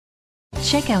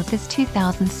Check out this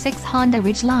 2006 Honda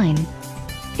Ridgeline.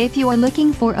 If you are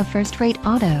looking for a first-rate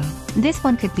auto, this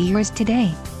one could be yours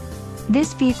today.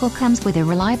 This vehicle comes with a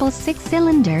reliable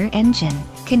 6-cylinder engine,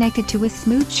 connected to a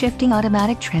smooth shifting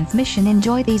automatic transmission.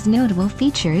 Enjoy these notable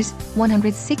features: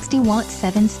 160-watt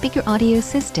 7-speaker audio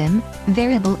system,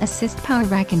 variable assist power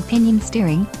rack and pinion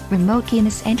steering, remote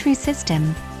keyless entry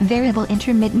system, variable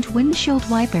intermittent windshield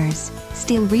wipers,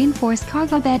 steel reinforced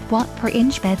cargo bed,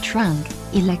 watt-per-inch bed trunk,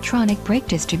 electronic brake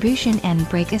distribution and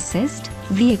brake assist,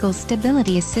 vehicle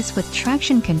stability assist with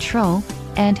traction control,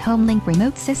 and HomeLink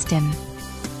Remote System.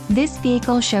 This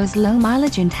vehicle shows low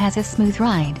mileage and has a smooth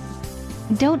ride.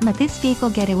 Don't let this vehicle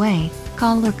get away.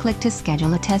 Call or click to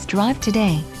schedule a test drive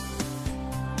today.